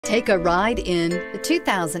Take a ride in the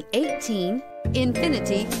 2018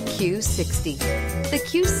 INFINITI Q60. The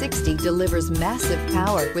Q60 delivers massive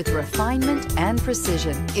power with refinement and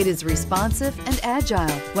precision. It is responsive and agile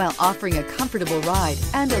while offering a comfortable ride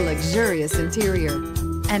and a luxurious interior,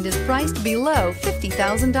 and is priced below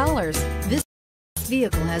 $50,000. This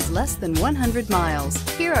vehicle has less than 100 miles.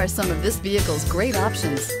 Here are some of this vehicle's great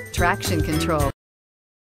options: traction control,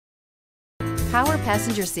 power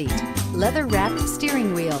passenger seat, leather-wrapped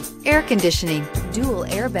steering wheel, air conditioning, dual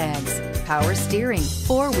airbags, power steering,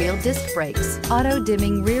 four-wheel disc brakes,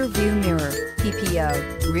 auto-dimming rear-view mirror,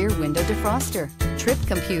 PPO, rear window defroster, trip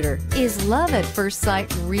computer. Is love at first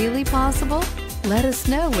sight really possible? Let us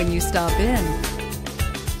know when you stop in.